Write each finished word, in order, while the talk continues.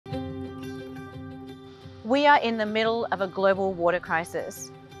We are in the middle of a global water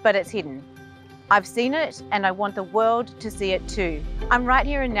crisis, but it's hidden. I've seen it and I want the world to see it too. I'm right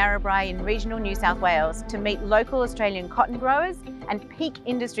here in Narrabri in regional New South Wales to meet local Australian cotton growers and peak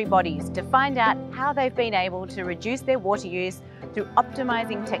industry bodies to find out how they've been able to reduce their water use through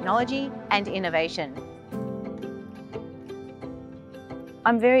optimising technology and innovation.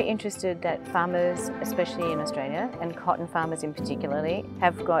 I'm very interested that farmers, especially in Australia, and cotton farmers in particularly,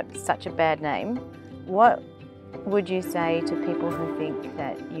 have got such a bad name. What would you say to people who think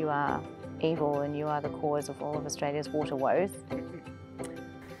that you are evil and you are the cause of all of Australia's water woes?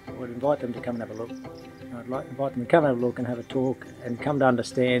 I would invite them to come and have a look. I'd like to invite them to come and have a look and have a talk and come to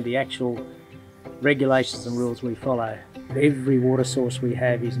understand the actual regulations and rules we follow. Every water source we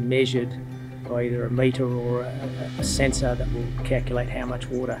have is measured by either a metre or a sensor that will calculate how much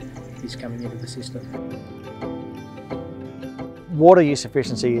water is coming into the system. Water use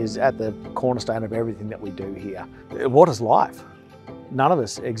efficiency is at the cornerstone of everything that we do here. Water's life. None of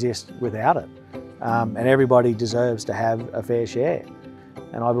us exist without it, and everybody deserves to have a fair share.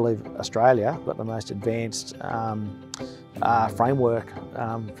 And I believe Australia got the most advanced framework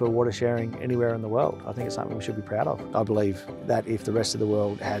for water sharing anywhere in the world. I think it's something we should be proud of. I believe that if the rest of the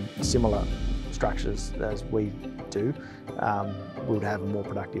world had similar structures as we do, we would have a more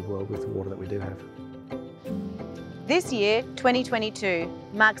productive world with the water that we do have. This year, 2022,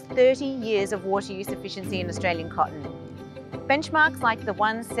 marks 30 years of water use efficiency in Australian cotton. Benchmarks like the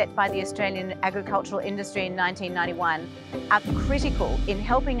ones set by the Australian agricultural industry in 1991 are critical in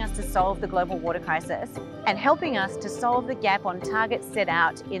helping us to solve the global water crisis and helping us to solve the gap on targets set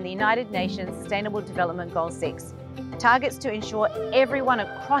out in the United Nations Sustainable Development Goal 6. Targets to ensure everyone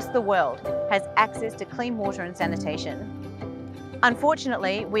across the world has access to clean water and sanitation.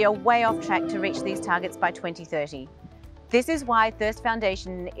 Unfortunately, we are way off track to reach these targets by 2030. This is why Thirst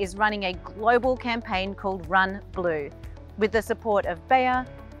Foundation is running a global campaign called Run Blue, with the support of Bayer,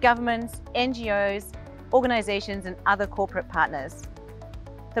 governments, NGOs, organisations and other corporate partners.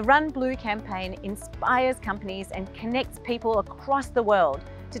 The Run Blue campaign inspires companies and connects people across the world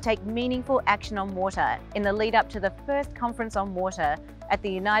to take meaningful action on water in the lead up to the first conference on water at the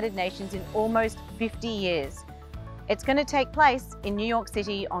United Nations in almost 50 years. It's going to take place in New York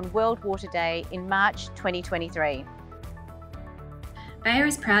City on World Water Day in March 2023. Bayer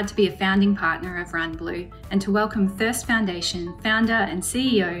is proud to be a founding partner of Run Blue and to welcome Thirst Foundation founder and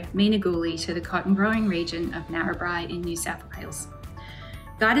CEO Mina Guli to the cotton growing region of Narrabri in New South Wales.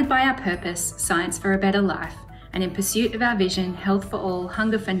 Guided by our purpose, Science for a Better Life, and in pursuit of our vision, Health for All,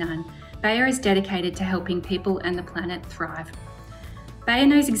 Hunger for None, Bayer is dedicated to helping people and the planet thrive. Bayer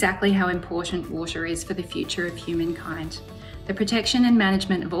knows exactly how important water is for the future of humankind. The protection and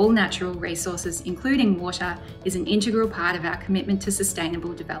management of all natural resources, including water, is an integral part of our commitment to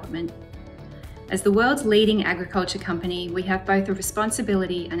sustainable development. As the world's leading agriculture company, we have both a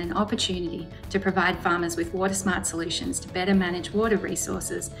responsibility and an opportunity to provide farmers with water-smart solutions to better manage water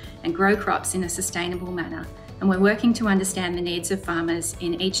resources and grow crops in a sustainable manner, and we're working to understand the needs of farmers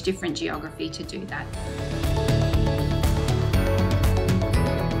in each different geography to do that.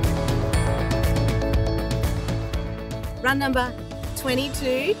 Run number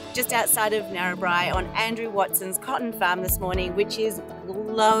 22, just outside of Narrabri on Andrew Watson's cotton farm this morning, which is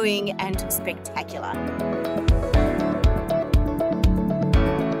glowing and spectacular.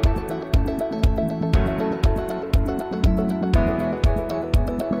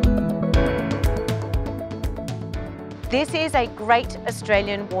 This is a great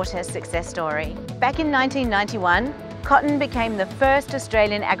Australian water success story. Back in 1991, cotton became the first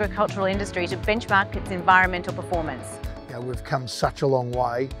Australian agricultural industry to benchmark its environmental performance. We've come such a long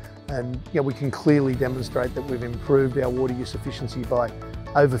way, and we can clearly demonstrate that we've improved our water use efficiency by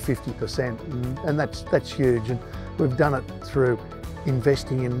over 50%, and that's huge. And we've done it through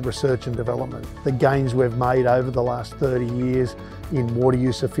investing in research and development. The gains we've made over the last 30 years in water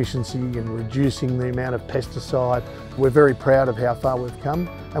use efficiency and reducing the amount of pesticide. We're very proud of how far we've come,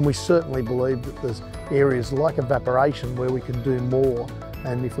 and we certainly believe that there's areas like evaporation where we can do more,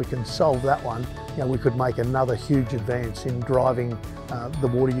 and if we can solve that one, we could make another huge advance in driving the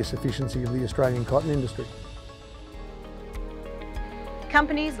water use efficiency of the Australian cotton industry.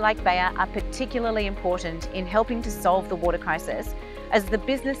 Companies like Bayer are particularly important in helping to solve the water crisis, as the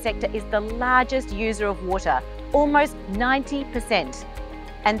business sector is the largest user of water, almost 90%,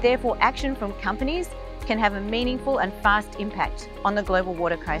 and therefore action from companies can have a meaningful and fast impact on the global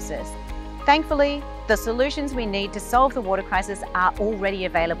water crisis. Thankfully, the solutions we need to solve the water crisis are already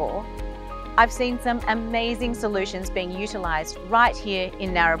available. I've seen some amazing solutions being utilised right here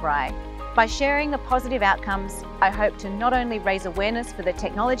in Narrabri. By sharing the positive outcomes, I hope to not only raise awareness for the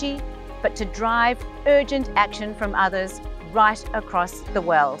technology, but to drive urgent action from others right across the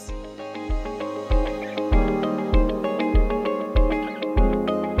world.